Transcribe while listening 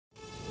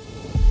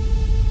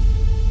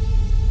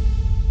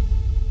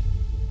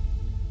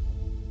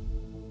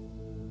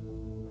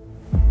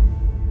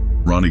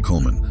Ronnie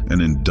Coleman,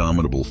 an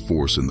indomitable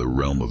force in the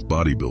realm of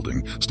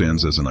bodybuilding,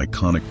 stands as an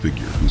iconic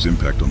figure whose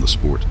impact on the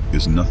sport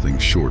is nothing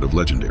short of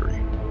legendary.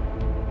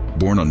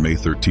 Born on May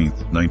 13,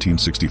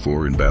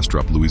 1964 in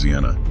Bastrop,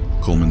 Louisiana,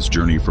 Coleman's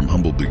journey from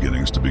humble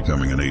beginnings to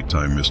becoming an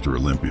 8-time Mr.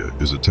 Olympia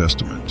is a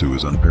testament to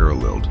his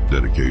unparalleled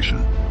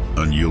dedication,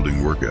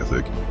 unyielding work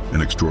ethic,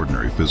 and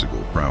extraordinary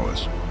physical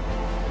prowess.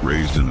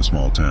 Raised in a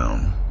small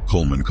town,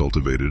 Coleman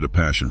cultivated a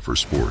passion for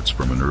sports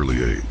from an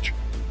early age.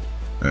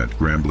 At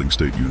Grambling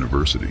State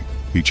University,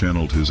 he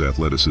channeled his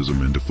athleticism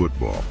into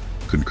football,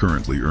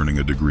 concurrently earning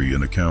a degree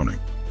in accounting.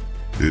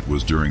 It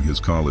was during his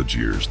college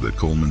years that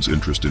Coleman's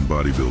interest in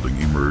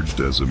bodybuilding emerged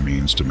as a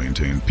means to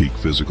maintain peak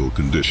physical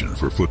condition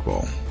for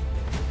football.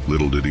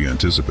 Little did he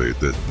anticipate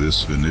that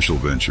this initial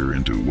venture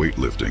into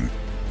weightlifting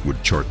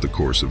would chart the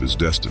course of his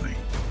destiny.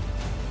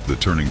 The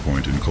turning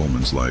point in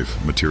Coleman's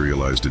life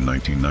materialized in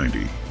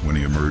 1990 when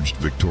he emerged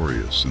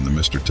victorious in the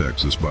Mr.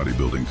 Texas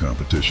bodybuilding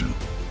competition.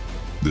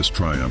 This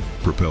triumph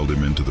propelled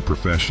him into the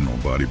professional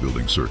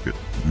bodybuilding circuit,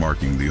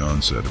 marking the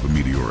onset of a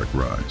meteoric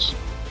rise.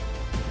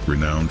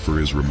 Renowned for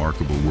his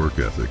remarkable work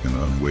ethic and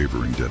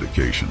unwavering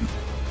dedication,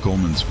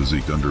 Coleman's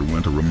physique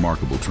underwent a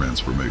remarkable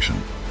transformation,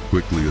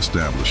 quickly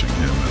establishing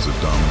him as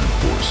a dominant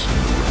force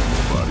in the realm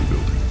of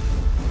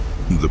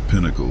bodybuilding. The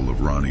pinnacle of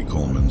Ronnie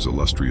Coleman's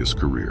illustrious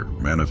career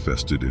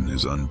manifested in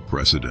his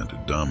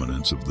unprecedented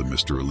dominance of the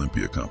Mr.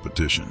 Olympia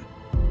competition.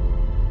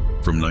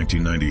 From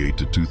 1998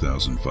 to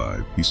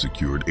 2005, he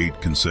secured 8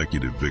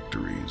 consecutive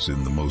victories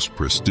in the most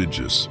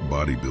prestigious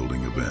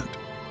bodybuilding event,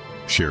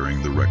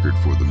 sharing the record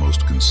for the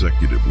most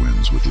consecutive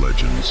wins with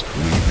legends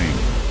Lee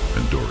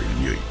Haney and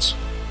Dorian Yates.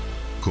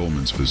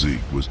 Coleman's physique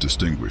was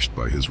distinguished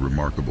by his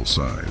remarkable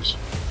size,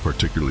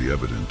 particularly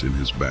evident in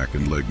his back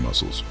and leg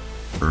muscles,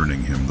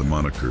 earning him the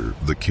moniker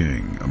 "The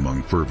King"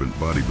 among fervent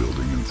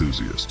bodybuilding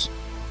enthusiasts.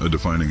 A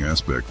defining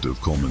aspect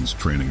of Coleman's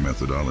training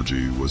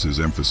methodology was his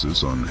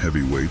emphasis on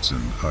heavy weights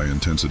and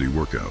high-intensity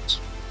workouts.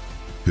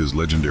 His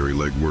legendary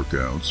leg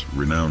workouts,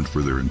 renowned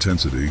for their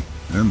intensity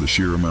and the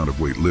sheer amount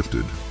of weight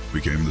lifted,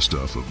 became the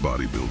stuff of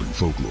bodybuilding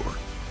folklore.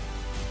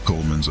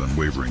 Coleman's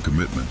unwavering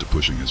commitment to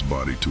pushing his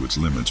body to its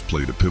limits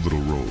played a pivotal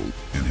role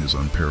in his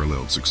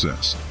unparalleled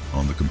success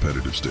on the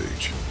competitive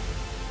stage.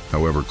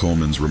 However,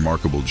 Coleman's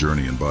remarkable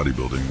journey in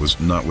bodybuilding was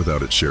not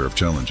without its share of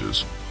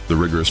challenges. The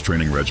rigorous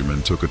training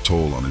regimen took a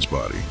toll on his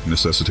body,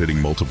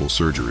 necessitating multiple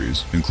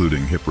surgeries,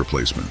 including hip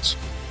replacements.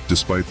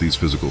 Despite these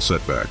physical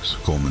setbacks,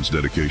 Coleman's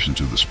dedication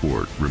to the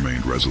sport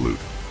remained resolute,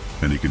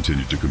 and he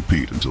continued to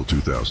compete until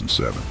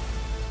 2007.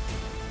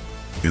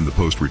 In the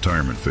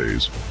post-retirement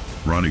phase,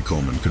 Ronnie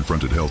Coleman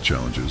confronted health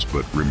challenges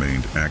but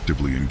remained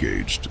actively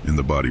engaged in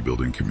the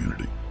bodybuilding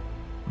community.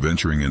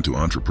 Venturing into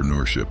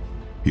entrepreneurship,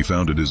 he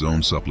founded his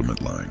own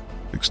supplement line,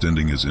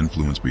 extending his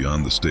influence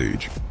beyond the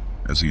stage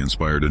as he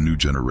inspired a new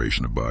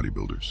generation of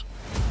bodybuilders.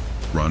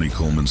 Ronnie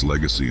Coleman's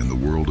legacy in the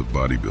world of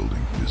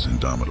bodybuilding is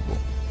indomitable.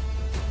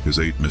 His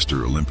 8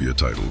 Mr. Olympia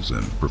titles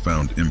and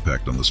profound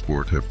impact on the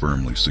sport have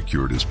firmly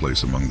secured his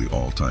place among the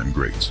all-time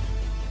greats.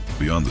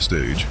 Beyond the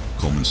stage,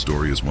 Coleman's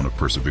story is one of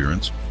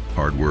perseverance,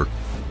 hard work,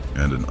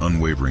 and an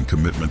unwavering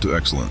commitment to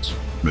excellence,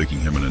 making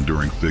him an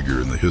enduring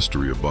figure in the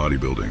history of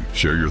bodybuilding.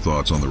 Share your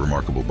thoughts on the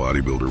remarkable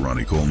bodybuilder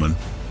Ronnie Coleman.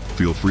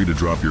 Feel free to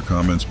drop your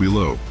comments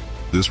below.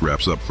 This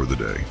wraps up for the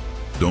day.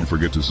 Don't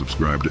forget to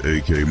subscribe to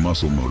AK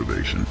Muscle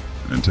Motivation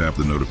and tap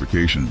the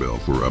notification bell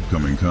for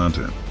upcoming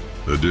content.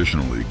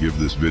 Additionally, give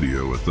this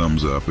video a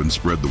thumbs up and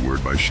spread the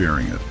word by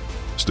sharing it.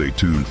 Stay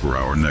tuned for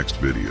our next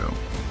video.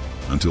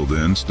 Until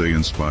then, stay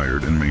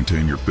inspired and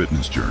maintain your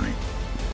fitness journey.